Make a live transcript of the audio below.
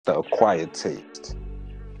the acquired taste.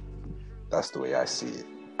 That's the way I see it.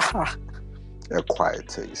 Acquired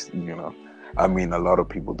taste, you know. I mean, a lot of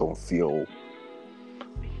people don't feel.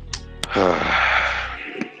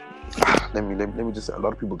 let me just say, a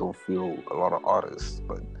lot of people don't feel a lot of artists,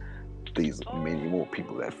 but there's many more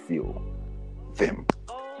people that feel them.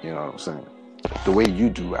 You know what I'm saying? The way you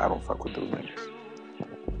do, I don't fuck with those niggas.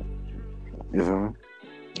 You feel me?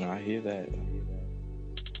 No, I hear that.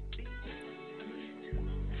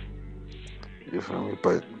 You feel me?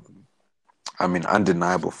 But I mean,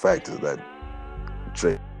 undeniable fact is that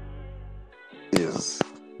Drake is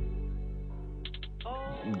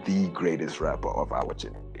the greatest rapper of our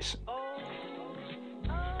generation.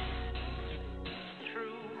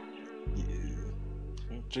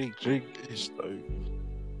 Drake is dope.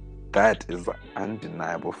 That is an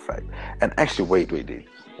undeniable fact. And actually, wait.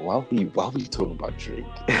 While we talking about Drake,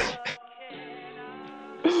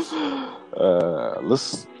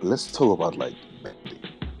 let's talk about like,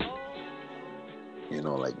 you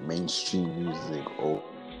know, like mainstream music. Or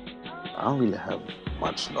I don't really have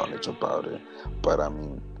much knowledge about it, but I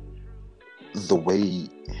mean, the way,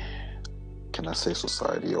 can I say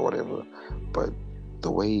society or whatever, but the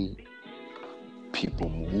way people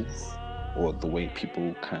move, or the way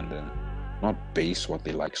people kind of not base what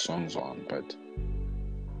they like songs on, but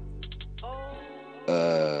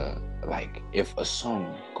like if a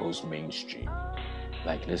song goes mainstream,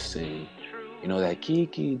 like let's say, you know, that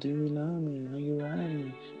Kiki, do you love me? Are you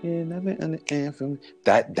riding? Yeah, never understand from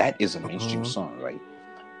that is a mainstream song, right?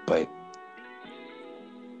 But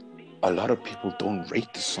a lot of people don't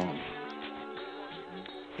rate the song.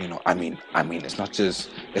 You know, I mean, it's not just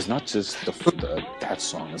the that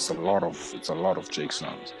song. It's a lot of Drake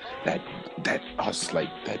songs that us like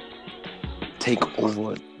that take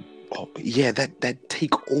over. Oh, yeah, that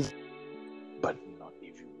take over. But not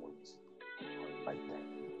everyone's like that.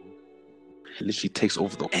 Literally takes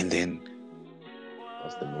over and then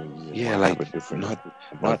That's the main reason. Yeah, why I like have a different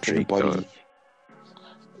not Drake, everybody.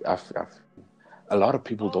 A lot of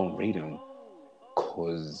people don't rate him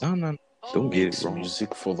because No, he don't get makes it wrong.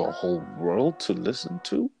 music for the whole world to listen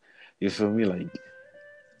to. You feel me? Like,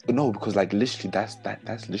 no, because like literally that's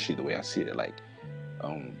literally the way I see it. Like,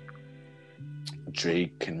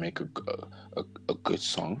 Drake can make a good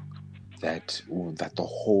song that the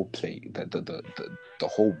whole the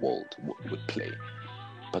whole world would play,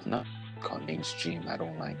 but not on mainstream. I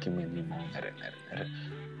don't like him anymore.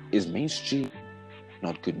 Is mainstream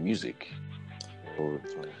not good music?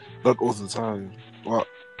 Not all the time. Well,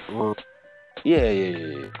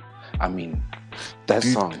 Yeah. I mean, that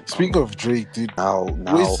dude, song. Speaking of Drake, dude. Now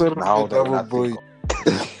that that boy.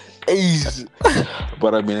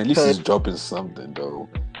 But I mean, at least he's dropping something though.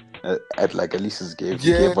 At least he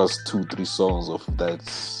gave us 2-3 songs of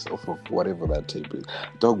whatever that tape is.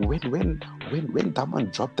 Dog, when that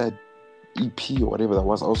man dropped that EP or whatever that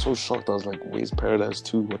was, I was so shocked. I was like, "Where's Paradise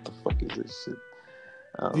 2? What the fuck is this shit?"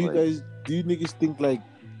 Do you niggas think like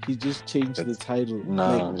he just changed the title?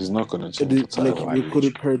 Nah, like, he's not gonna change the title. Like, we put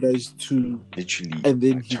it Paradise 2. Literally, and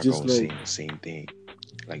then like, he Chaka just was like saying the same thing.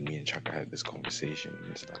 Like me and Chaka had this conversation.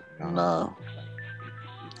 And it's like, nah.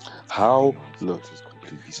 How? Look, it's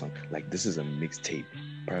completely something. Like this is a mixtape.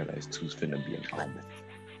 Paradise 2 is finna be an album.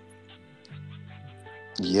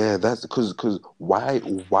 Yeah, that's because why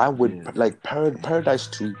would like Paradise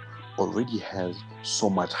 2 already has so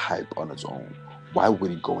much hype on its own? Why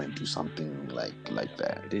would it go and do something like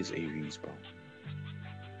that? It is Aries, bro.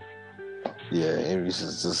 Yeah, Aries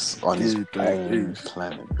is just on his own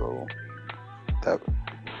planet, bro.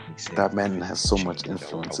 That man has so much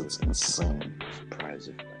influence. It's insane.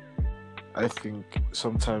 I think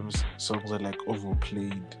sometimes songs are like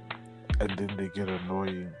overplayed, and then they get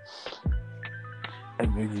annoying,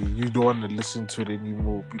 and then you don't want to listen to it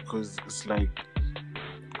anymore because it's like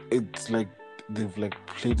they've like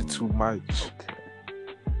played it too much.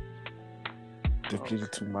 They played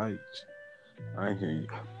it too much. I hear you,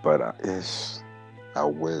 but I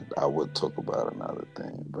would talk about another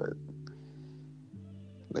thing, but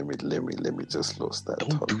let me just close that.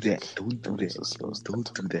 Don't do that. Don't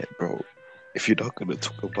do that, bro. If you're not gonna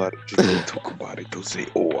talk about it, just don't talk about it. Don't say,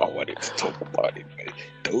 "Oh, I wanted to talk about it." Man.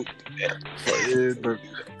 Don't do that.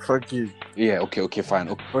 Fuck it. Yeah. Okay. Fine.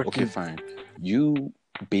 Okay. Fine. You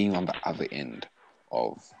being on the other end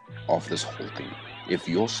of this whole thing, if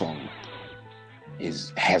your song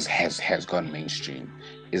has gone mainstream,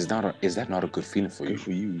 is that not a good feeling for you? Good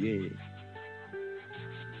for you, yeah.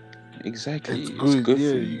 Exactly. It's good for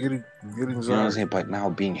you. You're getting You know what I'm saying? But now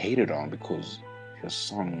being hated on because your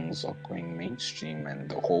songs are going mainstream and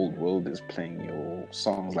the whole world is playing your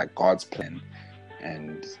songs like God's plan,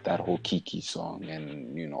 and that whole Kiki song,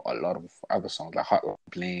 and a lot of other songs like Hotline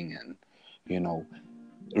Bling, and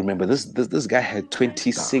remember this guy had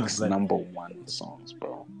 26 like- number one songs,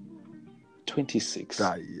 bro. 26.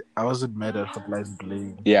 I wasn't mad at Hotline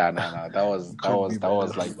Bling. Yeah, no, that was Can't be mad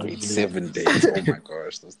at like Hotline grade Bling. 7 days. Oh my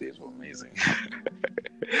gosh, those days were amazing.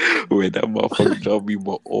 When that motherfucker job, we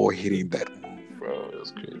were all hitting that move, bro. It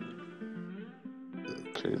was crazy.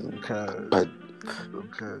 Okay.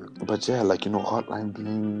 But yeah, like Hotline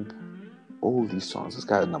Bling, all these songs. This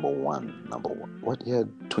guy had number one. What? He had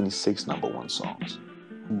 26 number one songs.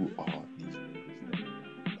 Who are these niggas?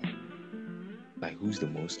 Like, who's the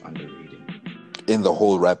most underrated In the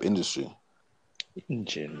whole rap industry. in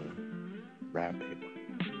general? Rap, hip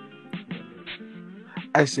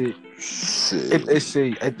I say Shit. in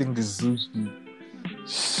SA, I think the Zuki.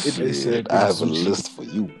 Shit. I have a list for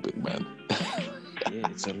you, big man. Yeah,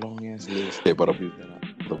 it's a long ass list. Yeah, but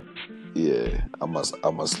Yeah, I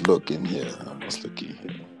must look in here.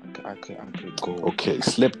 I could go. Okay,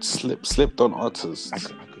 slipped on artists. I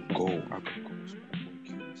could go.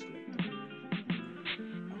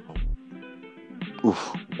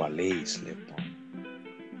 Oof. Wale slept on.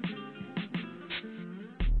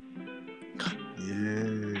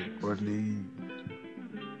 Yeah, Wale.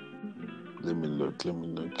 Let me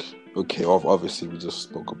look. Okay, obviously we just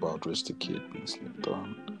spoke about Rich the Kid being slept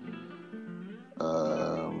on.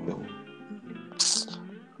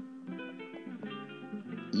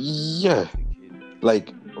 Yeah,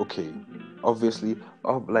 like okay, obviously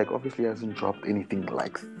he hasn't dropped anything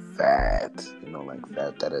like that,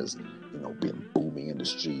 that has been booming in the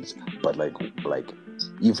streets. But like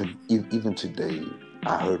even today,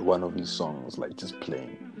 I heard one of his songs like just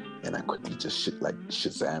playing, and I quickly just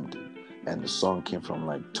Shazammed it, and the song came from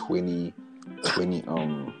like 2020.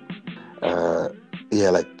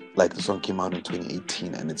 Like the song came out in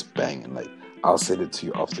 2018, and it's banging. Like I'll send it to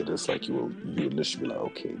you after this. Like you will literally be like,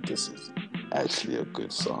 okay, this is actually a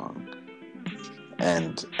good song.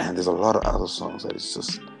 And there's a lot of other songs that it's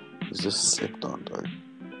just slept on, dog.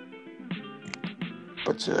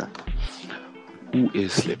 But yeah, Who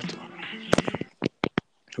is slept on?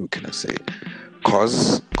 who can I say?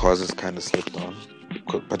 Cause is kind of slipped on,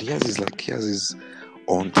 but he has his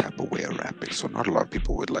own type of way of rapping, so not a lot of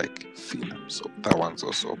people would like feel him. So that one's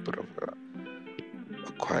also a bit of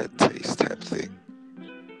a quiet taste type thing.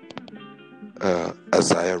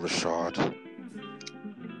 Isaiah Rashad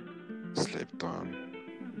slipped on.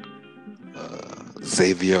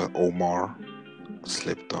 Xavier Omar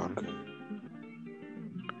slipped on.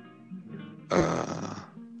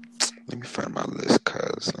 Let me find my list,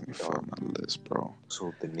 bro.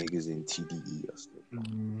 So the niggas in TDE are slept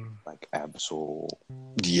on. Like Absol,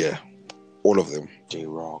 Yeah, all of them.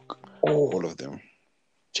 J-Rock. All of them.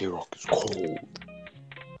 J-Rock is cold.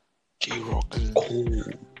 J-Rock is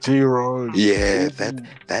cold. J-Rock. Yeah,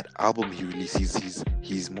 that album he released,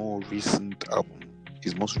 his most recent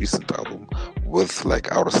album with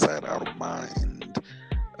like Out of Sight, Out of Mind.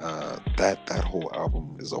 That whole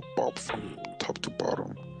album is a bop from top to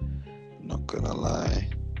bottom. Not gonna lie.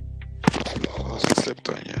 Oh, slipped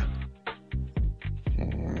on you.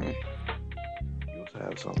 You also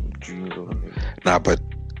have some dreams on it. Nah, but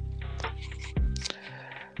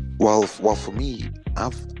well, for me,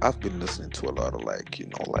 I've been listening to a lot of like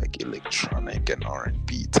electronic and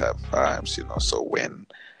R&B type vibes. So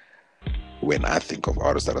when I think of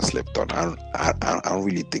artists that are slept on, I don't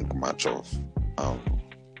really think much of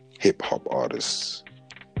hip hop artists.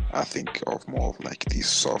 I think of more of like these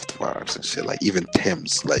soft vibes and shit. Like even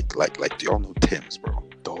Thames, like do y'all know Thames, bro?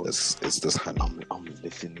 It's this honey. I'm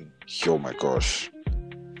listening. Oh my gosh.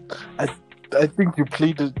 I think you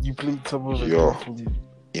played some of it. Yo. For me.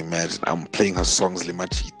 Imagine I'm playing her songs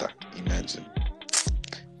Limachita. Imagine.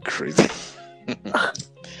 Crazy.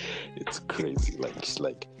 It's crazy.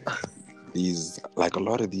 Like these, like a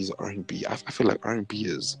lot of these R&B. I feel like R&B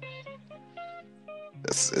is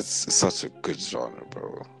it's such a good genre,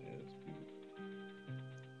 bro.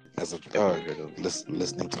 As a dog,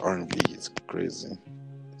 listening to R&B, it's crazy.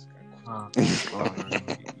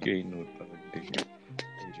 You ain't no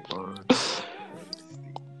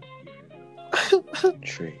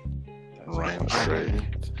Trey. Ryan Trey.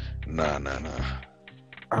 Nah.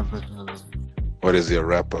 Like, What is he, a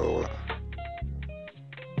rapper or what?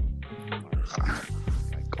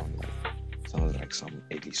 Sounds like some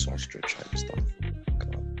Eddie Sostra type stuff.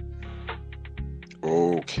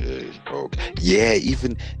 Okay. Yeah,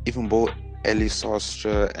 even both Ellie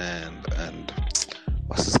Sostra and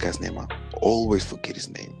what's this guy's name? I always forget his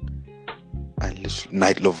name.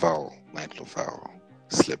 Night Lovell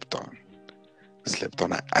slipped on.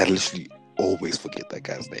 I literally always forget that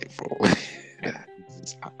guy's name, bro.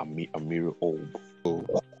 It's Amir Ob. Oh,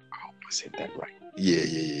 I hope I said that right.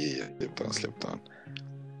 yeah. Slept on.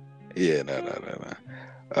 Yeah,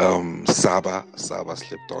 no. Saba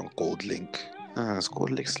slept on. Gold Link.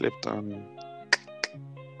 Gold Link slept on.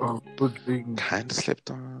 Oh, good thing. Kind of slept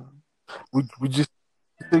on. We just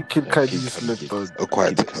think Kid Cudi Kid slept Cudi on. gets-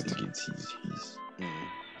 Quite. Kid Cudi gets he's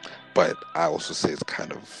But I also say it's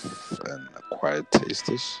kind of an acquired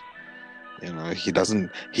taste-ish. You know, he doesn't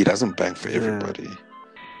bang for Yeah. everybody.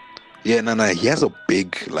 Yeah, no. He has a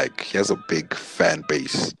big fan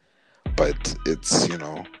base, but it's, you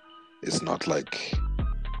know, it's not like,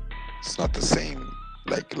 it's not the same.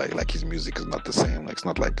 Like his music is not the same. Like it's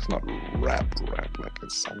not rap. Like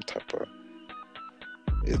it's some type of,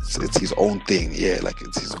 it's his own thing. Yeah, like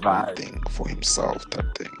it's his own Vibe. thing for himself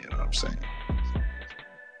type thing. You know what I'm saying?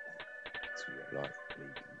 to a lot of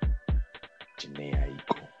lady. Janae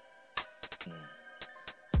Aiko.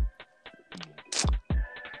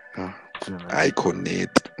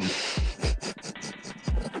 Iconate.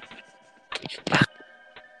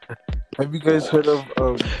 Have you guys heard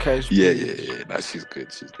of Cash? Yeah. Page? Nah, she's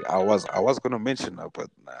good. I was gonna mention her, but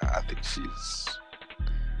nah, I think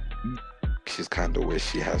she's kind of where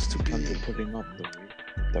she has to be, Kind of putting up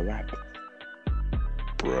the rap.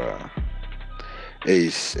 bruh.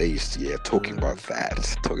 Ace, yeah. Talking about that.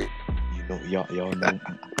 Talking. You know, y'all know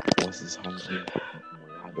what's his hungry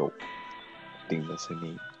Mulatto. I think that's her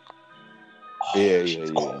name. Yeah.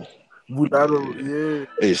 Mulatto, yeah.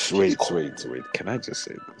 Ace, wait. Can I just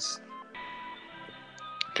say this?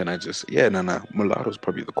 Yeah, no. Mulatto's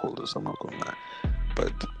probably the coldest. I'm not gonna lie,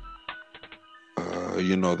 but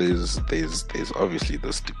you know, there's obviously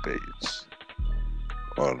this debate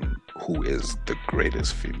on who is the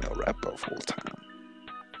greatest female rapper of all time.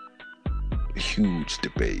 Huge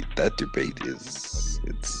debate. That debate it's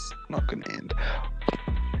not gonna end.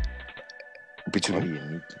 Between Cardi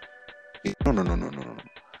and Nicki.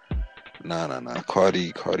 No. Nah.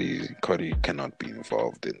 Cardi cannot be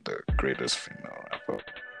involved in the greatest female rapper.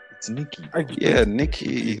 It's Nicki. Yeah,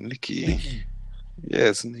 Nicki. Yeah,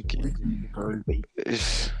 it's Nicki.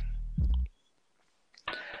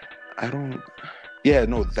 I don't. Yeah,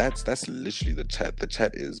 no. That's literally the chat. The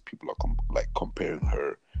chat is people are comparing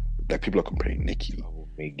her. Like people are comparing Nicki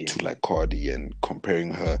to like Cardi and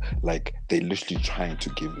comparing her. Like they literally trying to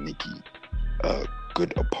give Nicki a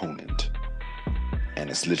good opponent, and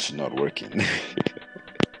it's literally not working.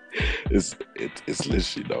 it's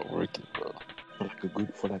literally not working, bro.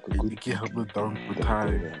 For like a good Nicki held it down for there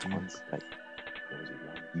time. was once, like there was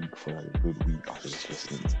 1 week for like a good week I was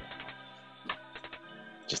listening to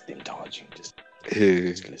just indulging, just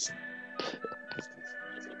listen.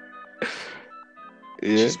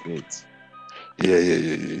 Yeah. She spits.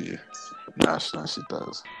 Yeah. Nah, she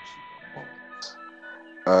does.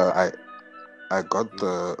 I got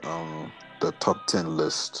the top 10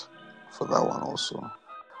 list for that one also.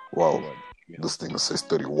 Wow, this thing says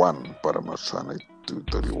 31, but I'm not trying to do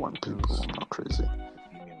 31 people. I'm not crazy.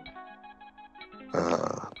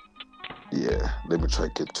 Yeah, let me try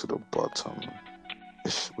to get to the bottom.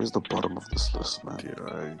 Where's the bottom of this list, man?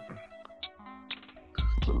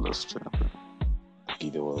 The list champion. Okay,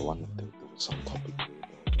 there was some topic.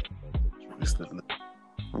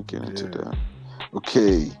 I'm getting to that.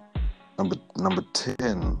 Okay, number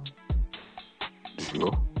 10.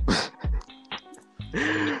 Hello.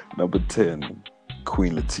 Number 10,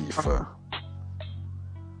 Queen Latifah.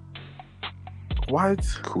 What?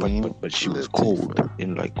 Queen, but she was Latifah. cold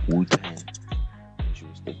in like Wu-Tang. She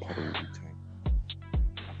was still part of Wu-Tang.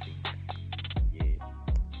 I think. Yeah.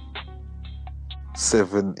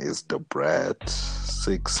 7 is The Brat.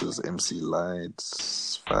 6 is MC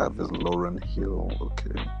Lights. 5 is Lauryn Hill.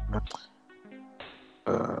 Okay.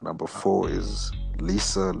 Number 4 is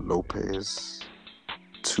Lisa Lopez.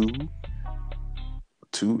 2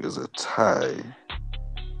 is a tie.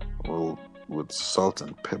 Well, with Salt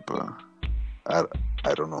and Pepper. I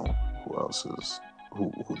don't know who else is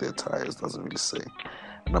who their tie is. Doesn't really say.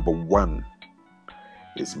 Number 1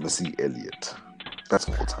 is Missy Elliott. That's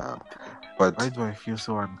all time. But Why do I feel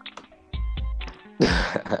so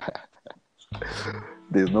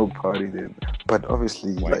there's no party there. But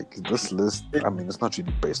obviously, like this list, I mean, it's not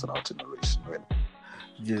really based on our generation, right?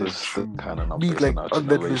 Yeah, It's true. kind of not Me, based like, on our on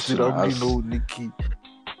that list, generation. I only know Nicki.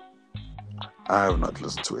 I have not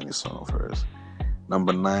listened to any song of hers.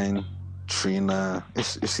 Number 9, Trina. You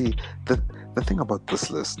see, the thing about this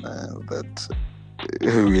list now that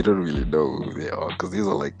we don't really know who they are because these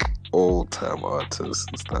are like old-time artists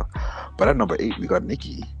and stuff. But at number 8, we got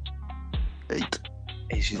Nicki. 8.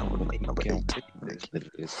 Hey, she's Number 8.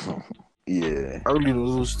 It's not. Yeah. I only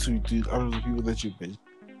know those two, dude. I don't know the people that you mentioned.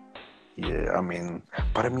 Yeah, I mean,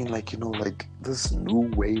 but I mean, like, like this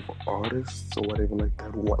new wave artists or whatever, like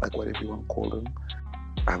that, whatever you want to call them.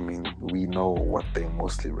 I mean, we know what they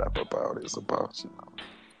mostly rap about is about,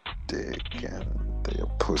 dick and their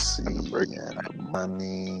pussy and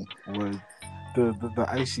money. With the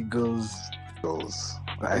icy girls, Girls,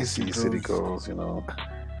 the icy icy city girls girls,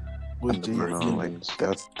 with And the JT. like Birkins.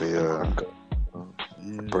 that's their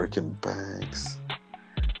Yeah. Birkin bags.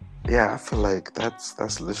 Yeah, I feel like that's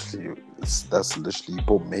literally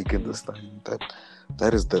Bob making this thing.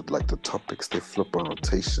 That is like the topics they flip on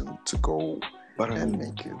rotation to go But I and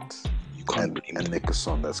mean, make it you can't blame and them. make a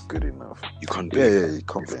song that's good enough. You can't Yeah, blame yeah, them. you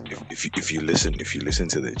can't blame them. If you listen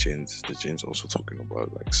to the gents also talking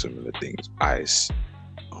about like similar things: ice,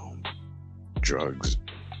 drugs,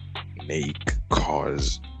 make,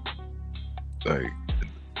 cars. Like,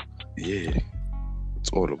 yeah,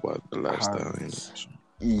 it's all about the lifestyle. Hands.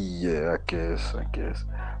 Yeah, I guess.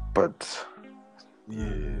 But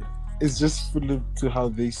Yeah. It's just flipped to how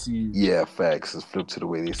they see it. yeah, facts. It's flipped to the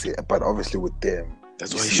way they say it. But obviously with them,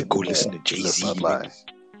 That's you why you see should it go more. listen to Jay-Z. Let's not lie.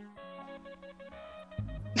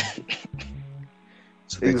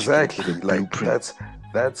 So that you can Exactly. get a Like blueprint.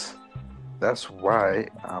 that's why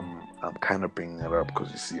I'm kind of bringing it up,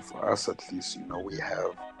 because you see, for us at least, we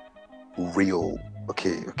have real.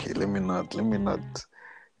 Okay. Let me not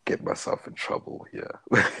get myself in trouble here.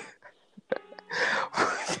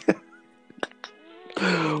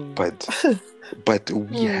 but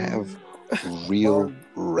we have real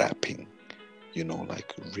rapping,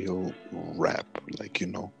 like real rap, like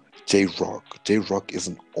J Rock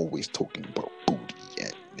isn't always talking about booty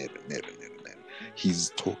and never.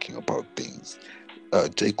 He's talking about things.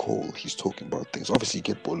 J Cole, he's talking about things. Obviously you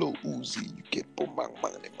get Bolo Uzi, you get Bomang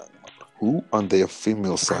Mang Mang. Who on their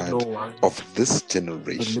female I side know. of this But let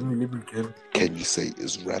generation me get it. can you say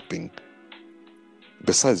is rapping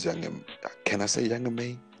besides Young M? Can I say Young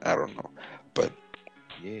M? I don't know, but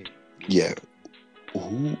yeah,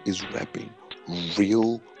 who is rapping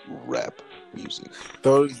real rap music?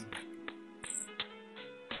 Those,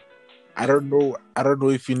 I don't know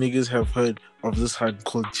if you niggas have heard of this hand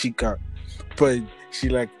called Chica, but she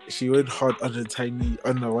went hard on a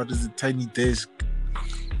tiny desk.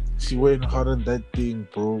 She went hard on that thing,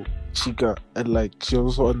 bro. Chica, and like she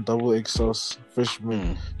also on Double XL's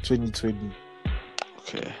freshman 2020.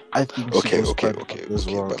 Okay. I think she goes quite hard as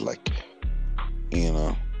well. But like,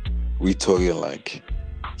 we talking like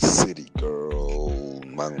city girl,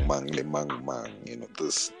 mang mang le mang mang,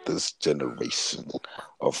 this generation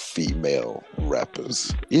of female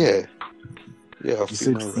rappers. Yeah. Yeah, You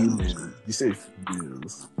said female rappers. female. You said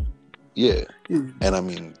females. Yeah. Yeah. And I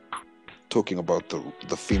mean, talking about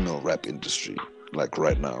the female rap industry, like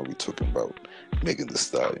right now, we're talking about Megan Thee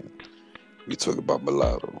Stallion. We talk about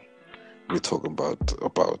Mulatto. We're talking about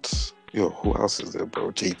who else is there,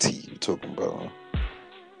 bro? JT. We're talking about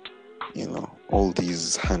all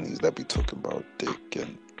these honeys that we talking about, dick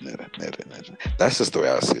and netta. That's just the way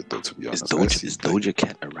I see it, though. To be honest, Is Doja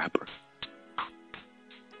Cat a rapper?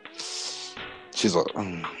 She's a.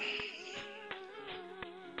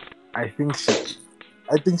 I think she's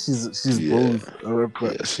both a rapper.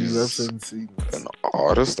 Yeah, she she's raps and sings. an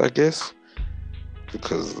artist, I guess,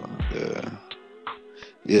 because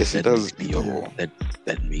yeah, she does.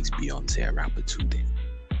 That makes Beyonce a rapper too. Then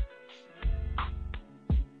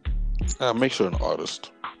Make sure an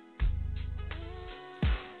artist,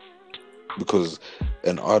 because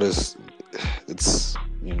an artist, it's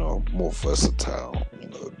more versatile.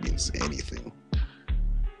 It means anything.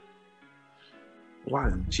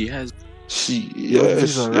 Why? she has. She's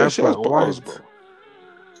a rapper. She has bars, What? bro.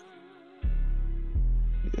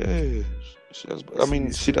 Yeah, she has. I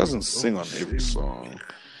mean, she doesn't sing on every song,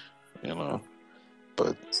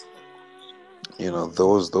 but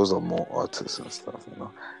those are more artists and stuff.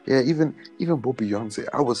 Yeah, even for Beyonce,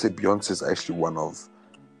 I would say Beyonce is actually one of.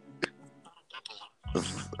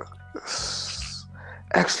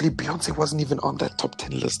 Actually, Beyonce wasn't even on that top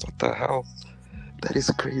 10 list. What the hell? That is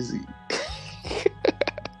crazy.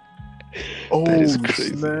 That is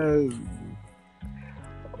crazy. Snap.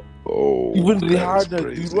 Oh, Even that is Rihanna,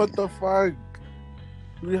 crazy. dude, what the fuck?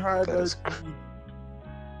 That Rihanna. is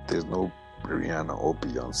There's no Rihanna or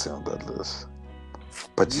Beyonce on that list.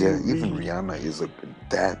 But yeah, even Rihanna is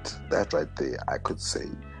that right there. I could say,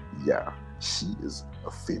 yeah, she is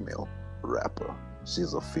a female rapper.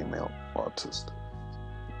 She's a female artist.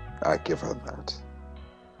 I give her that.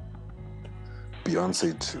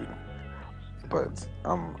 Beyonce too. But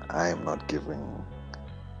I am not giving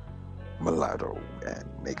Mulatto and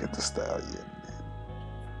Megan Thee Stallion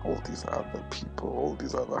and all these other people, all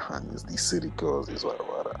these other honeys, these city girls, these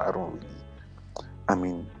whatever. I don't really. I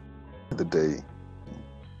mean, the day,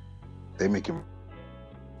 they make him.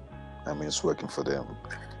 I mean, it's working for them.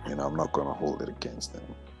 You know, I'm not gonna hold it against them.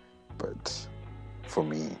 But for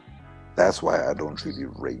me, that's why I don't really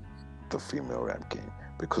rate the female rap game,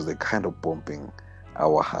 because they're kind of bumping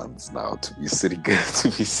our hands now to be city girls.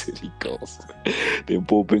 They're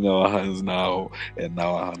bumping our hands now, and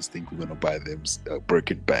now our hands think we're gonna buy them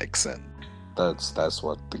Birkin bags, and that's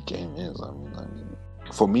what the game is. I mean,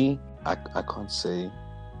 for me, I can't say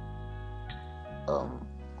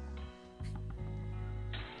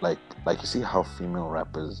like you see how female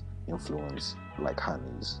rappers influence like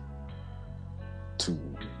honeys to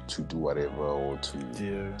do whatever, or to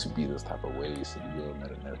be this type of way. So,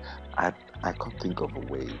 I can't think of a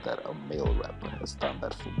way that a male rapper has done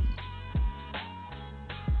that for me.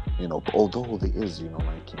 You know, although there is,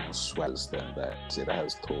 Swells then that it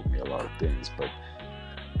has told me a lot of things, but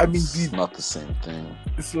I mean, it's not the same thing.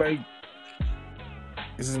 It's like,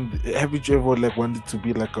 haven't you ever like wanted to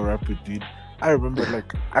be like a rapper, dude? I remember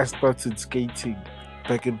like I started skating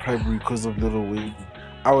back in primary because of Lil Wayne.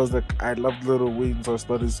 I was like, I loved Lil Wayne, so I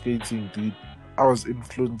started skating, dude. I was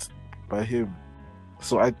influenced by him.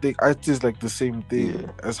 So I think it's like the same thing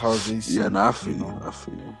as how they see. Yeah, I feel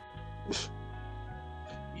you.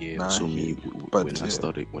 Yeah, so me,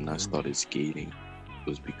 when I started skating, it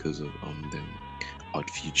was because of them Odd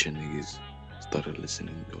Future niggas started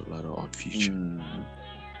listening to a lot of Odd Future.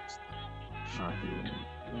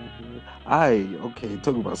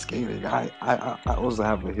 Talk about skating. I also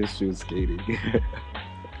have a history of skating.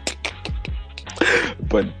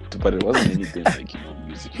 but it wasn't anything like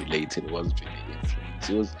music related. It wasn't really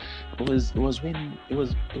influence. It was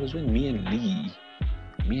when me and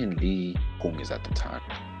Lee homies at the time.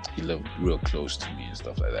 He lived real close to me and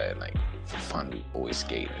stuff like that, and like for fun we always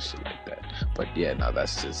skate and shit like that. But yeah, now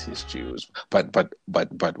that's just history. But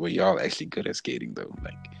were y'all actually good at skating though?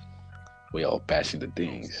 Like, we all bashing the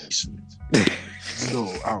things.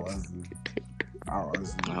 No, I wasn't.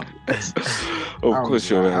 Of course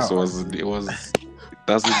your ass wasn't.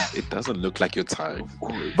 It doesn't look like your time.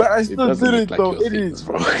 But I still did it though. It is,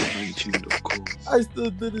 bro. I still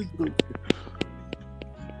did it though.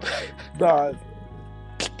 Nah.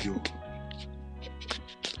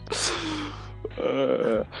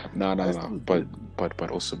 No.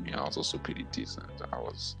 But also me, I was also pretty decent. I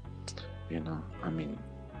was, I mean,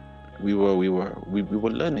 we were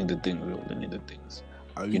learning the things.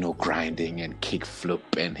 Grinding and kick flip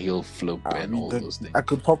and heel flip and all those things. I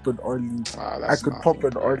could pop an ollie. I could pop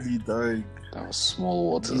an ollie, dog. That was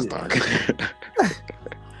small waters, dog.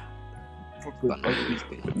 Pop an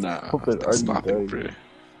that's ollie, nothing, dog. bro.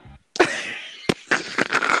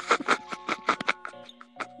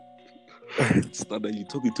 Stop that, you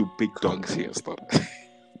talking to big dogs here, stop.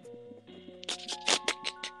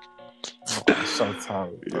 Shout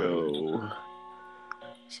out. Yo.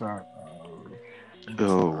 Shout out.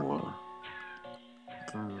 Oh.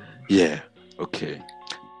 Yeah. Okay.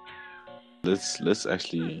 Let's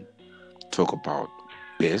actually talk about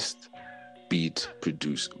best beat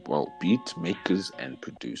makers and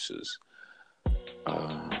producers.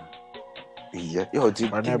 Yeah. Yo,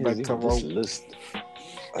 dude, this list.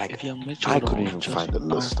 Like, I couldn't even find the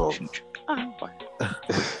list of.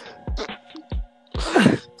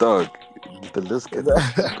 Dog, the list can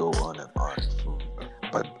go on and on.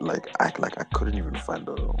 But I couldn't even find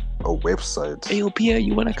a website. Hey, Pierre,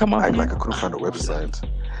 you wanna come out? I couldn't find a website.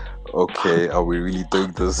 Okay, are we really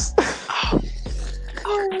doing this?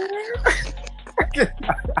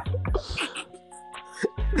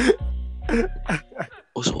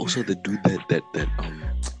 Also the dude that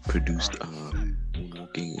produced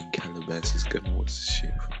Walking in Calabasas Gun, what's his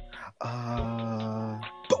shit?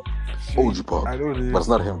 OG Park. I don't know. But it's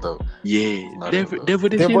not him though. Yeah,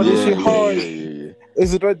 Devolition Hard.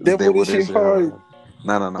 Is it not Devolition Hard?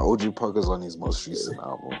 No. OG Park is on his most recent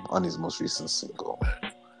album, on his most recent single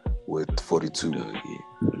with 42.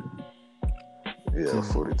 Yeah,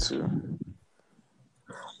 42.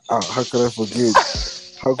 How could I forget?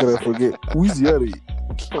 Wheezy Yachty.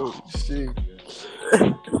 Oh shit.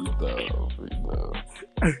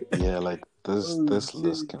 Yeah, like this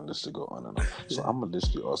list can literally go on and on. So I'm gonna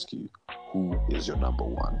literally ask you, who is your number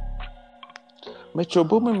one? Metro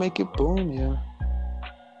Boomin, make it boom, yeah.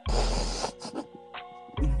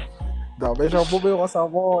 Nah, Metro Boomin wants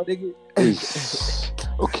some more, nigga.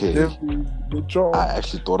 Okay. I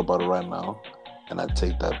actually thought about it right now, and I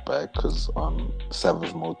take that back because on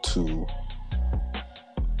Savage Mode 2,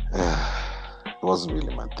 it wasn't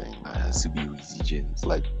really my thing. It has to be Weezy Gens.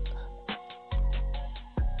 Like,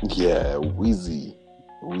 yeah,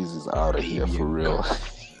 Weezy's out of here for real.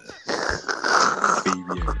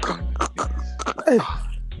 Baby,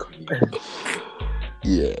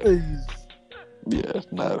 Yeah, Hey, yeah.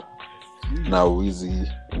 Now Wheezy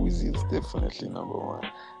is definitely number one.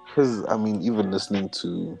 Because I mean, even listening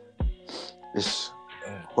to ish,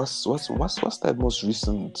 what's that most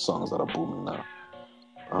recent songs that are booming now?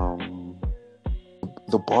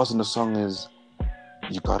 The bars in the song is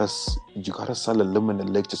you gotta sell a lemon and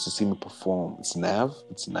leg just to see me perform. It's Nav.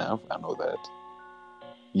 I know that.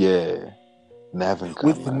 Yeah, Nav and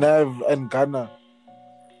with Ghana. Nav and Ghana.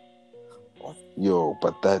 Yo,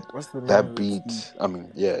 but What's the name that of beat. it? I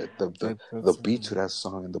mean, yeah, the That's beat to that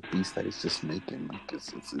song and the beats that he's just making, like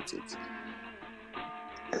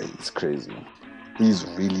it's crazy. He's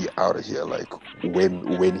really out of here. Like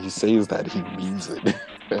when he says that, he means it.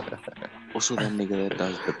 Also, that nigga that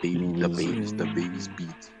does the baby's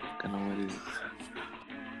beat. Kind of what is it?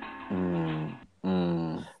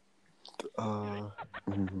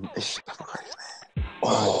 I forgot his name.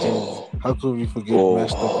 Oh, how could we forget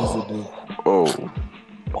Mashed Up is a dude?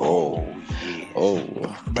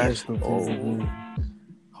 Mashed Up is a dude.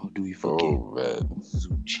 How do we forget? Oh man.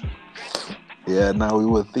 Zoocci. Yeah, now we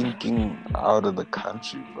were thinking out of the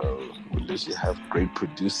country, bro. We literally have great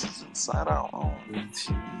producers inside our own.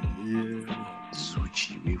 Yeah.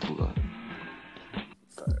 Zoocci, we forgot.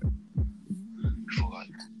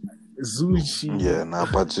 Zoocci. Yeah, nah,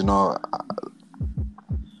 but you know,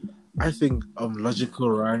 I think Logical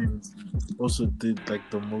Rhymes also did like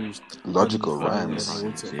the most. Logical Fire Rhymes.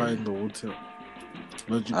 in the water.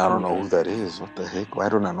 I don't know who that is. What the heck? Why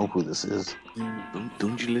don't I know who this is?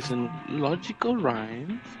 Don't you listen? Logical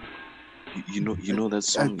Rhymes. You know that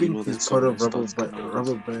song. I think you know he's that part song of that starts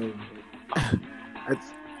Rubber Band.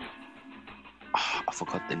 I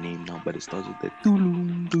forgot the name now, but it starts with the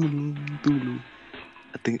dooloom dooloom dooloom.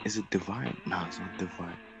 I think is it Divine? No, it's not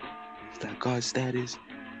Divine. It's that God status.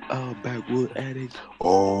 Backwood addict.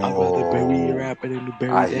 Oh, I'd rather bury a rapper than to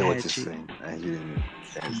bury I the hear what hatchet. you're saying. I hear you.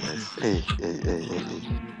 Hey.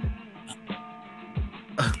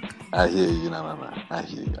 I hear you. No. I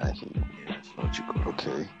hear you. Yeah, it's Logical.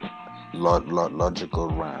 Okay. Logical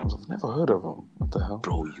Rhymes. I've never heard of him. What the hell?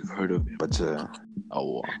 Bro, you've heard of him. But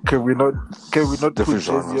Oh, Can we not put different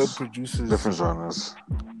Jay-Z genres. on producers? Different genres.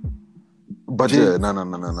 But Jay- yeah,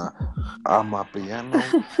 no. I'm a piano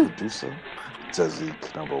producer.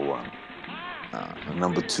 Jazik, number one.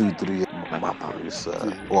 Number 2, 3, my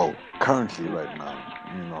producer. Well, currently right now,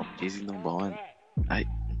 you know. Jay-Z number one.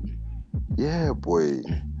 Yeah, boy.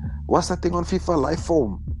 What's that thing on FIFA?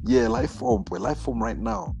 Lifeform. Yeah, Lifeform, boy. Lifeform right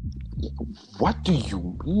now. What do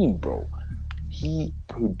you mean, bro? He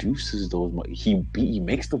produces those. He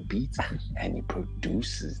makes the beats and he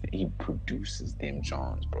produces them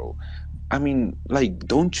Johns, bro. I mean, like,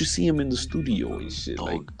 don't you see him in the studio and shit?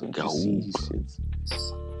 Like, don't you see his shit?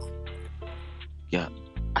 Yeah,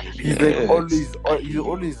 I He's hear like he's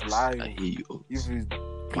always live. I hear you. If he's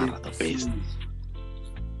One of the best.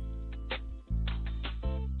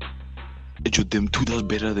 Them two does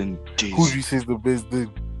better than Jay-Z. Who do you say is the best then?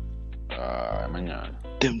 Man,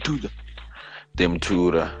 Them two. them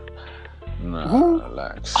two. Nah, Who?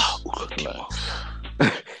 relax.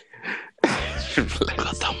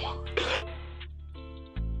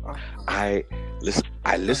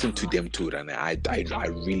 I listen to them too, and I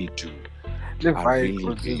really do. I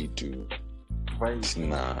really do. It's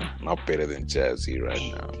not better than Jazzy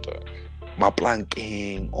right now, dog. My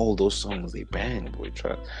Blanking, all those songs they bang, boy,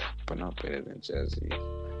 try, but not better than Jazzy.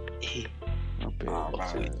 Not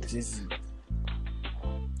better than Jazzy.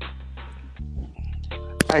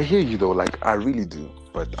 I hear you though, like I really do.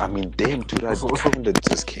 But I mean, damn, dude, that kind of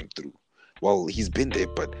just came through. Well, he's been there,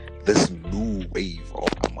 but this new wave of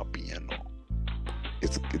Amapiano,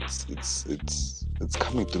 it's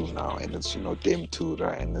coming through now, and it's, you know, Dame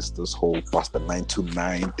Tura, and it's this whole Buster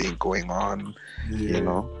 929 thing going on. Yeah. You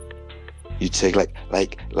know, you take like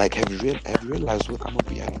have you realized with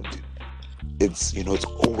Amapiano, dude? It's, you know, it's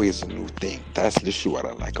always a new thing. That's literally what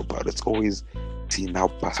I like about it. It's always now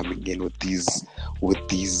coming in with these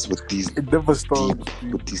It never stops.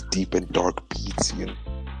 with these deep and dark beats, you know,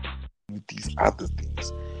 with these other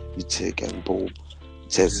things. You check, and boom,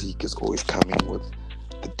 Jazik is always coming with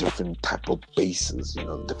the different type of basses, you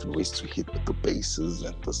know, different ways to hit with the basses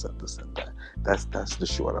and this and that. That's the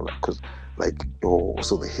show I like, because like,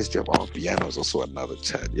 also the history of Amapiano is also another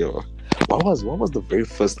chat, yo. What was the very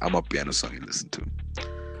first Amapiano song you listened to?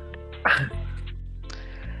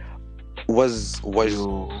 Was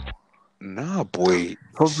nah, boy.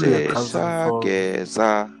 Probably a cousin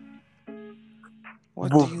song.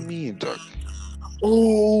 What do you mean, dog?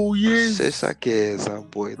 Oh yes, Sesakeza,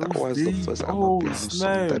 boy. That was the first Amapiano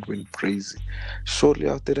song that went crazy. Shortly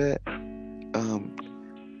after that,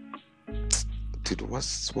 dude,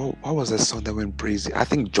 what was that song that went crazy? I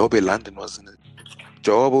think Jobe London was in it.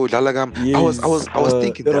 Jobo Lalagam. Yes, I was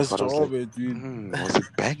thinking it that, was but I was like, Jobe, dude. was it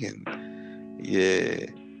banging? Yeah.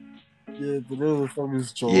 Yeah, the name of the song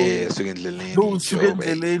is Jobe. Yeah, Sugan Leleni. No, Sugan Jobe.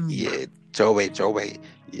 Leleni. Yeah, Jobe.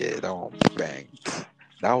 Yeah, that one banged.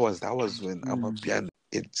 That was when Amapiano,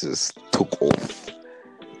 it just took off.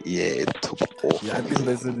 Yeah, it took off. Yeah, I think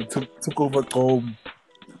that's it. It took over home.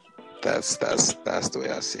 That's the way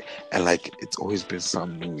I see it. And like it's always been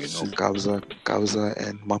some new, you know. Gauza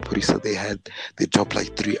and Mapurisa, they dropped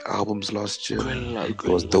like 3 albums last year. It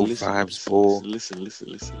was dope vibes, bro. Listen.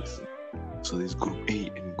 So there's Group A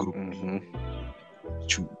and Group B.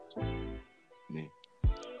 Choose.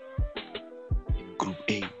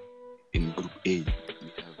 In Group A,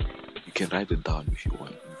 you can write it down if you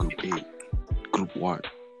want. Group A, Group 1,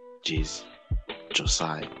 Jay-Z,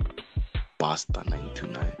 Josiah, Basta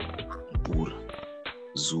 929, Bura,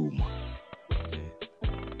 Zuma,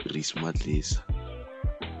 Reese Madlisa,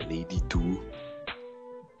 Lady 2.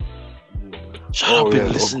 Shut up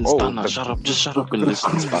and listen, Stana. Shut up. Just shut up and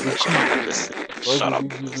listen, Stana. Shut up and listen. Shut up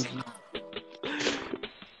and listen.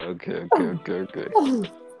 Okay.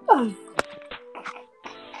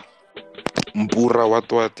 Mpura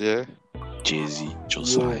what, yeah? Jay-Z,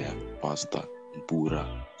 Josiah, Basta, Mpura,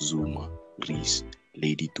 Zuma, Reese,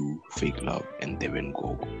 Lady 2, Fake Love, and Devin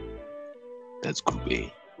Gogo. That's Group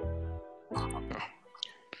A.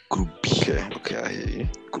 Group B. Okay, I hear you.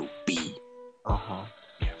 Group B. Uh-huh.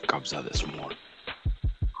 You have Kabza the Small.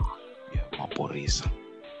 You have Maporisa.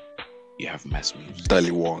 You have Mass Music.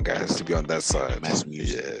 Dali Wonga has to be on that side. Mass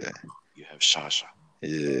Music. Yeah. You have Shasha.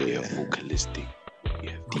 Yeah. You have Vocalistic. You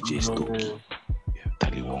have DJ Stokey. You have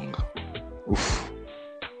Dali Wonga. Oof.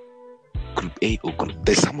 Group A or Group B?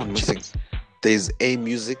 There's someone missing. There's A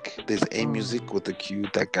Music. There's A Music with the Q.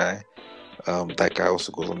 That guy. That guy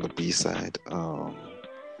also goes on the B side.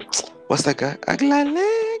 What's that guy?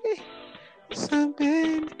 Aglalege.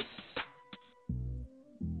 Something.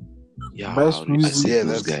 Yeah, Mass Music. Yeah,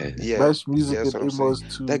 those that's guys. yeah. Mass Music that's and what I'm Amos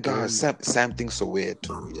saying. too. That guy something so weird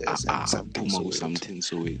too. Yeah, something so Puma weird. something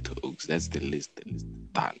so weird. That's the list.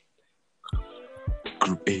 Done.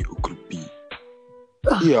 Group A or Group B?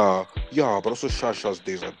 Yeah, but also Shasha's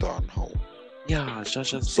days are done. How? Yeah,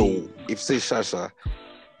 Shasha's So day. if you say Shasha,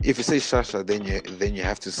 then you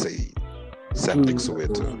have to say something so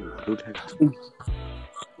weird too. Don't have to.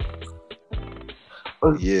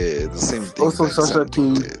 Yeah, the same thing. Also, that Sasha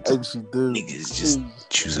Something came did and she did. Niggas just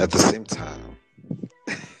choose at the same time.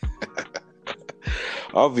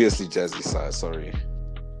 Obviously, Jazzy side. Sorry.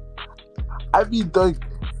 I mean, like,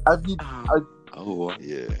 Oh,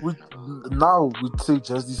 Yeah. now we'd say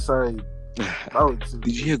Jazzy side. Now it's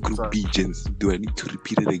did you hear Group B, gents? Do I need to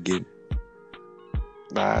repeat it again?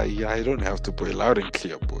 Nah, yeah, I don't have to boy. Loud and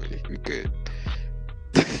clear, boy. We good.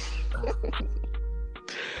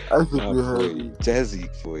 I think Nah, we boy. have. Jazzy,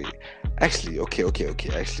 boy. Actually, okay.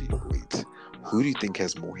 Actually, wait. Who do you think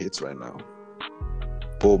has more hits right now?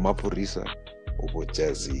 Bo Mapurisa or Bo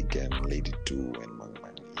Jazzy and Lady 2 and Mang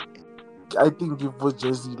Mang? I think give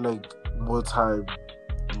Jazzy like more time.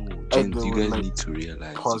 No, gents, they you will, guys like, need to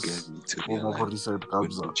realize. pause You guys need to when realize. Mapurisa When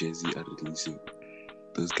comes up. Jay-Z are releasing,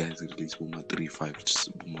 those guys release Boma 3, 5,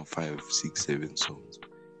 Boma 5, 6, 7 songs.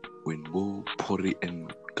 When Bo, Pori,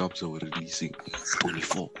 and Kabza were releasing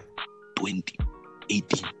 24, 20,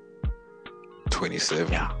 18.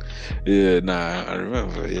 27. Yeah. Yeah, nah, I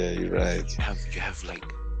remember. Yeah, you're right. You have like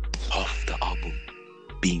half the album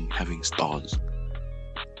having stars.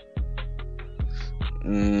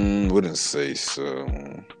 Wouldn't say so.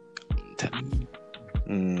 I'm telling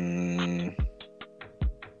you.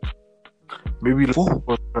 Maybe like Four.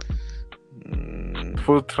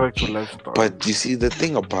 full track to lifestyle. But you see, the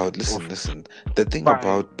thing about listen, the thing Fine.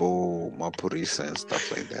 about Bo Mapurisa and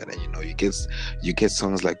stuff like that, and you know, you get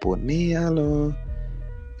songs like Bo Nialo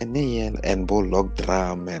and Bo Log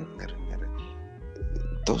Drum and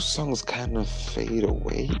those songs kind of fade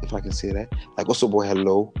away, if I can say that. Like also Bo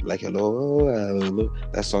Hello, like Hello,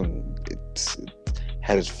 that song it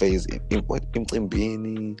had its phase.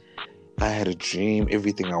 In I Had a Dream,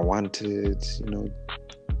 Everything I Wanted,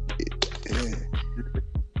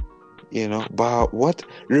 you know, but what?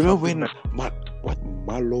 Remember when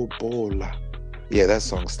Malobola? Yeah, that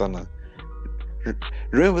song, Stunner.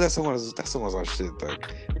 Remember that song was our shit, dog.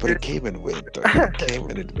 But it came and went, dog. It came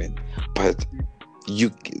and it went. But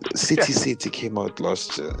City came out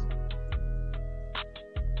last year.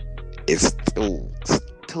 It's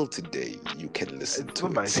still today you can listen It's to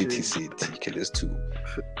not my it. City, shit. you can listen to,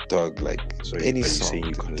 dog. Like So any are you song. saying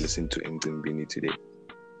you can listen to Mtimbini today?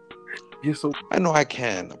 Yeah, so I know I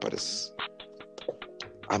can, but it's.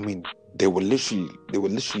 I mean, they were literally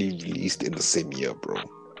released in the same year, bro.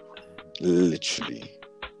 Literally.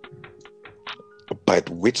 But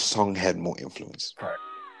which song had more influence?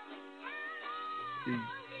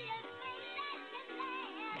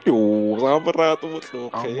 Yo,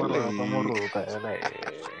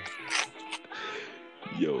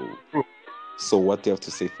 yo. So what do you have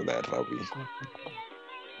to say for that, Ravi?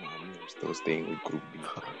 I'm still staying with Group B.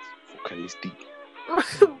 Vocalistic.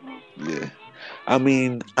 Yeah. I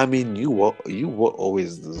mean, you were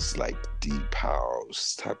always this like deep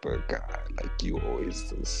house type of guy. Like you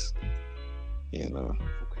always this, you know.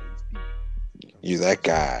 You that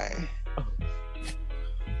guy.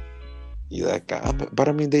 You that guy. But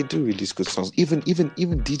I mean, they do release good songs. Even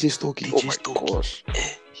DJ Storky. Oh my gosh.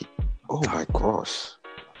 Oh my gosh.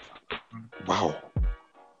 Wow.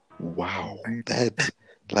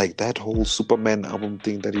 That whole Superman album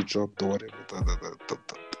thing that he dropped or whatever.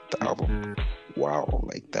 The album. Wow,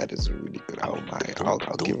 like that is a really good album. I'll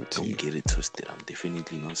give it to you. Don't get it twisted. I'm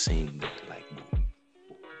definitely not saying that like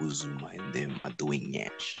Uzuma and them are doing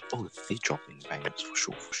Nyash. Oh, they're dropping bangers for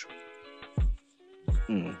sure.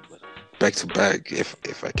 But, back to back,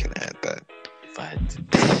 if I can add that. If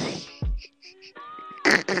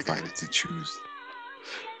I had to choose,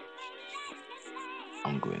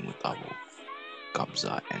 I'm going with Abo,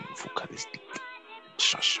 Kabza, and Vocalistic,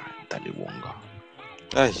 Shasha, and Taliwonga.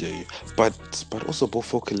 I hear you, but also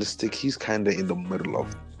both Vocalistic. He's kind of in the middle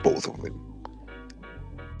of both of them.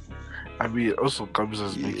 I mean, also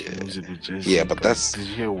Kabza's making music with Jay-Z. Yeah, but that's did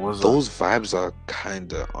you hear Waza? Those vibes are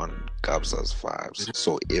kind of on Kabza's vibes.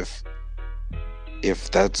 So if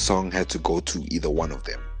that song had to go to either one of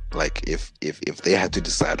them, like if they had to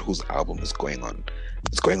decide whose album is going on,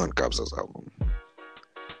 it's going on Kabza's album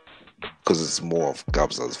because it's more of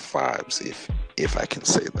Kabza's vibes. If I can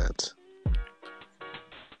say that.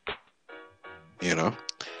 You know,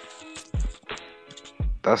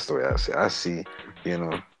 that's the way I see. I see. You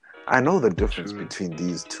know, I know the difference between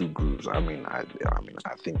these two groups. I mean, I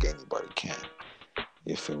think anybody can.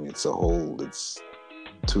 You feel me? It's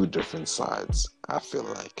two different sides. I feel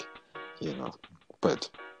like, you know, but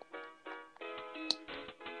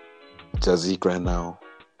Jazik right now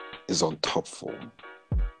is on top form.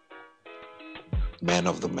 Man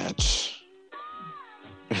of the match.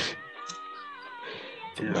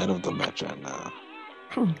 Man of the match right now.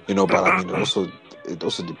 You know, but I mean, it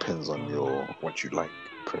also depends on what you like,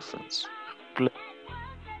 preference.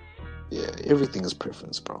 Yeah, everything is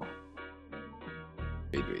preference, bro.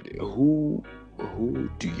 Wait. Who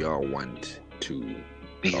do y'all want to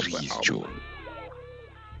drop an album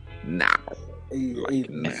now? Now.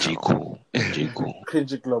 J. Cole.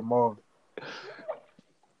 Kendrick Lamar.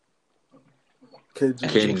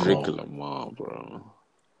 Kendrick Lamar, bro.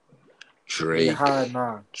 Drake.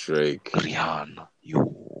 Rihanna. Yo.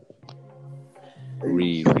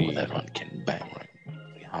 Really. That one can bang, right?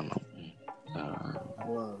 Rihanna.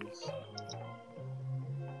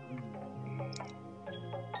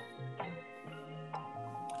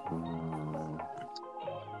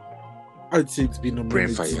 I'd say it's been a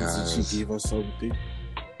minute since Fayaz. Zuchi gave us something.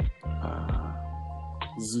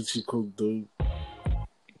 Zuchi cooked dope.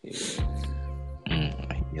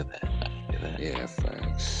 I hear that. Yeah,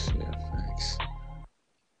 facts.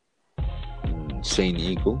 Shane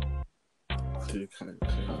Eagle.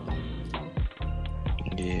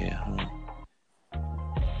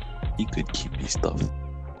 He could keep his stuff.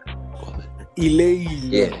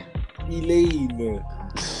 Elaine.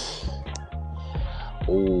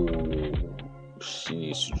 Oh, she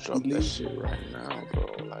needs to drop that shit right now, bro.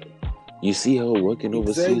 Like, you see her working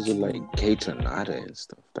overseas with like Kate Renata and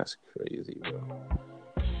stuff. That's crazy, bro.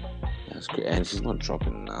 That's great. And she's not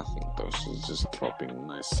dropping nothing, though. She's just dropping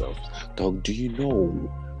nice stuff. Dog, do you know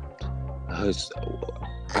her?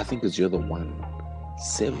 I think it's the other one.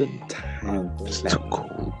 7-time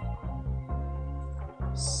platinum.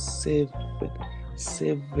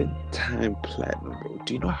 7-time platinum, bro.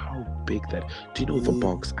 Do you know how big that? Do you know the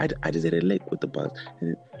box? I just did a lick with the box.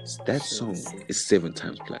 That song is 7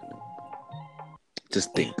 times platinum.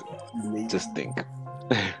 Just think.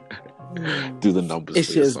 Do the numbers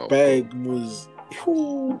for yourself. Bag was.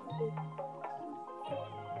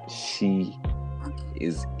 She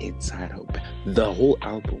is inside her bag. The whole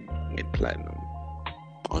album went platinum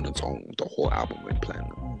on its own. The whole album went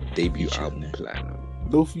platinum. Debut album platinum.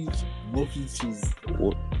 No features.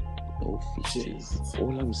 What? No features.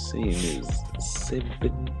 All I'm saying is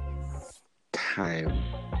 7-time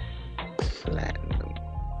platinum.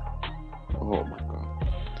 Oh my god,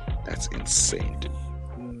 that's insane, dude.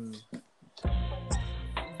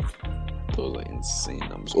 Those are insane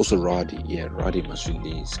numbers. Also, Roddy must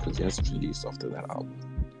release because he hasn't released after that album.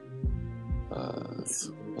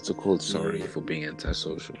 what's it called? Sorry for being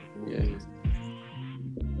antisocial. Yeah.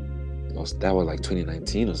 That was like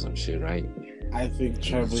 2019 or some shit, right? I think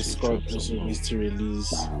Travis Scott drops also a lot. needs to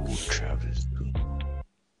release. Travis.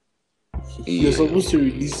 He was supposed to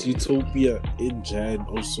release Utopia in Jan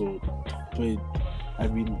also, but I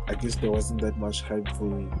mean, I guess there wasn't that much hype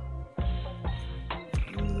for it.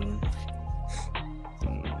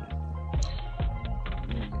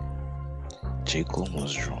 J. Cole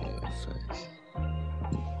was wrong.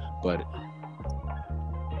 But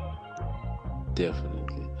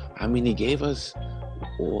definitely, I mean, he gave us.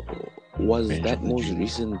 Was Revenge that of the most Dreamers.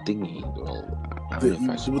 recent thingy? Well, I don't know if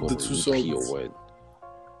I should with call the it two EP or songs. what.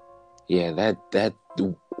 Yeah, that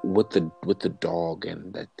with the dog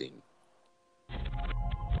and that thing.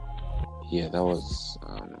 Yeah, that was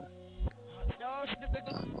I don't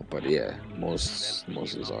know, but yeah, most of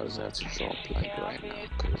these artists have to drop like right now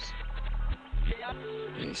because.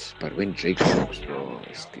 Yes, but when Drake drops, bro,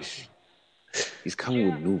 he's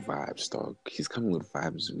coming with new vibes, dog. He's coming with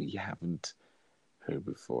vibes we haven't heard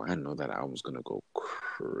before. I know that album's gonna go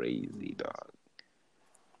crazy, dog.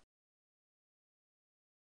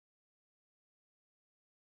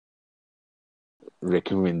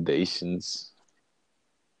 Recommendations.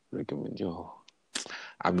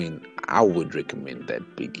 I mean, I would recommend that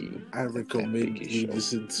Biggie. I recommend Biggie you show.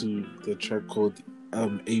 listen to the track called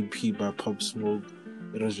AP by Pop Smoke.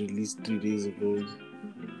 It was released 3 days ago.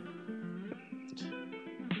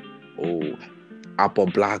 Oh, Apple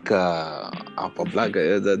Blacka.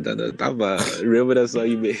 Remember that song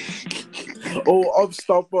you made? Oh,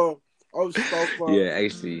 Upstopper. Yeah,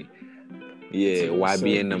 actually. Yeah,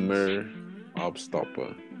 YB and the Savage. Mirror,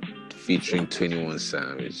 Upstopper, featuring 21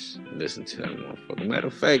 Savage. Listen to that motherfucker. Matter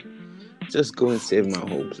of fact, just go and save my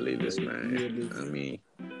whole playlist, man. I mean,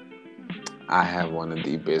 I have one of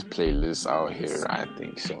the best playlists out here, I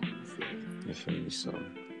think so. You feel me? So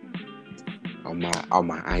on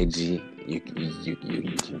my IG, you can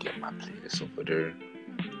get my playlist over there.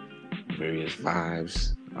 Various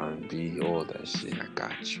vibes, R&B, all that shit. I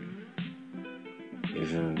got you. You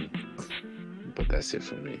feel me? But that's it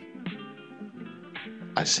for me.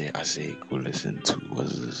 I say, go listen to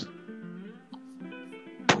what's this?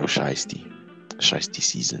 Poor Shiesty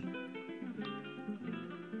season.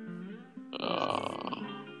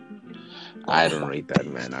 I don't rate that,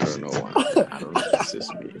 man. I don't know why. I don't know if it's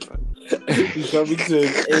just me. But... He's coming to an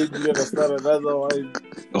end. You're gonna start another one.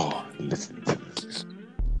 Oh, listen to this.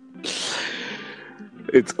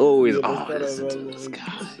 It's always Yeah, that's listen to what I this mean.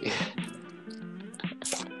 guy.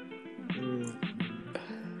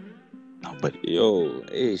 No, but Yo,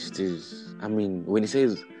 this. I mean, when he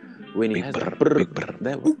says, when he Big has brr, that brr, big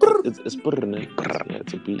brr. it's brr, ne? Brr. Yeah,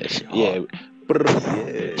 it's a beat. That shit Yeah, hard. brr,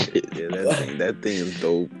 yeah, that thing is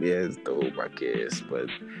dope. Yeah, it's dope, I guess, but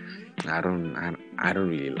I don't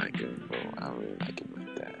really like him, bro. I don't really like him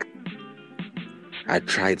like that. I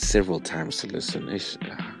tried several times to listen.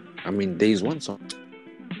 I mean, there's one song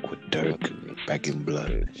With Dirk, Back in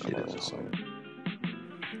Blood. That shit about is song. hard.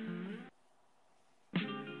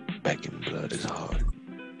 Back in Blood is hard.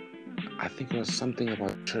 I think it was something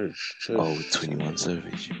about church. Oh, with 21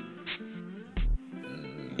 Savage.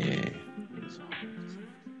 Yeah.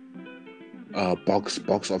 Box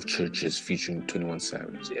of Churches featuring 21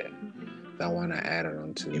 Savage. Yeah, that one I added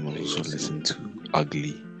onto. You must also listen to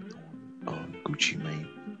Ugly. Gucci Mane.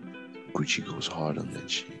 Gucci goes hard on that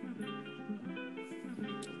shit.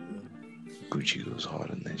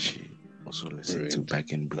 Also listen to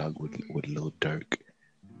Back in Blood with Lil Durk.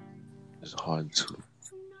 It's hard too.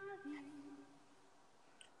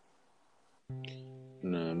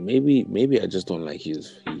 No, maybe I just don't like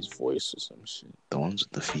his voice or some shit. The ones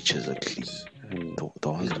with the features are clean. The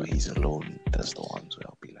ones where he's alone, that's the ones where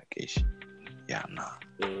I'll be like, ish. Yeah, nah.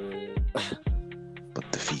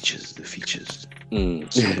 But the features.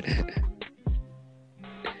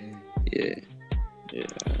 Yeah.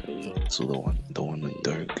 So the one with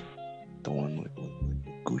Dirk, the one with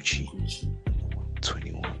Gucci,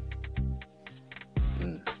 21.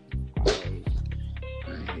 I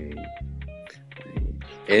hear you.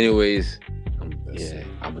 Anyways, I'm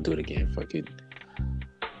gonna do it again. Fuck it.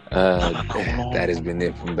 That has been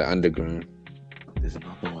it from the underground. There's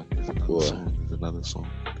another one. There's another song.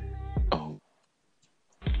 Oh,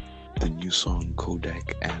 the new song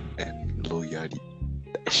Kodak and Lil Yachty.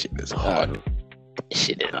 That shit is hard.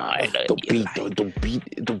 The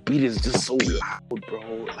beat is just so loud,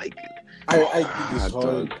 bro. Like I think it's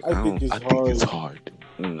hard. I think it's hard.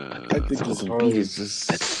 Nah, I think it's the hard. beat is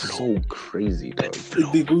just so crazy, dog.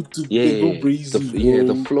 They go crazy.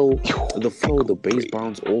 The flow, the bass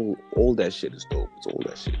bounce, all that shit is dope. It's all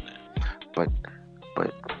that shit, man. But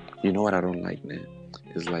You know what I don't like, man?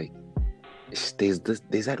 It's like there's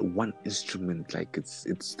that one instrument, like it's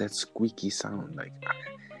that squeaky sound, like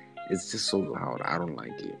it's just so loud. I don't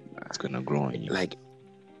like it. It's gonna grow on you. Like,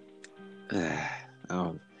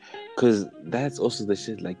 because that's also the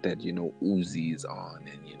shit like that. Uzi is on,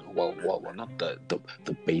 and well, not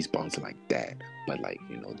the bass bounce like that, but like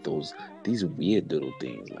these weird little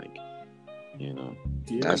things, like Yeah.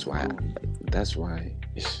 That's why.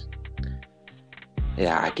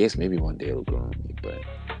 Yeah, I guess maybe one day it'll grow on me, but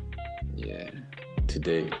yeah,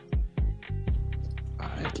 today I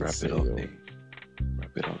had to Wrap say, it up, yo, thing.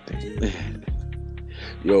 Wrap it up, thing.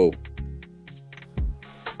 yo,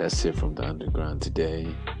 that's it from the underground today.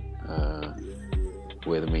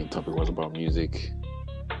 Where the main topic was about music.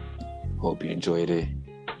 Hope you enjoyed it,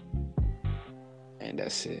 and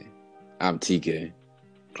that's it. I'm TK.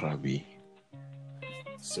 Rabi.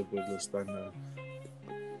 Super standard.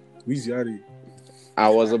 Weezy Ari. I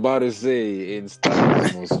was about to say in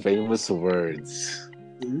Stanley's most famous words.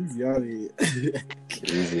 Weezy Ari.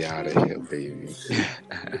 Easy out of here, baby.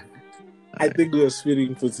 I think we are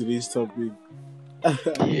fitting for today's topic.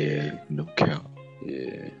 Yeah, no cap.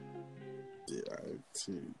 Yeah.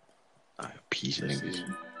 Peace, niggas.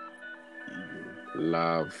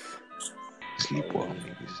 Love. Sleep well,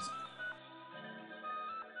 niggas.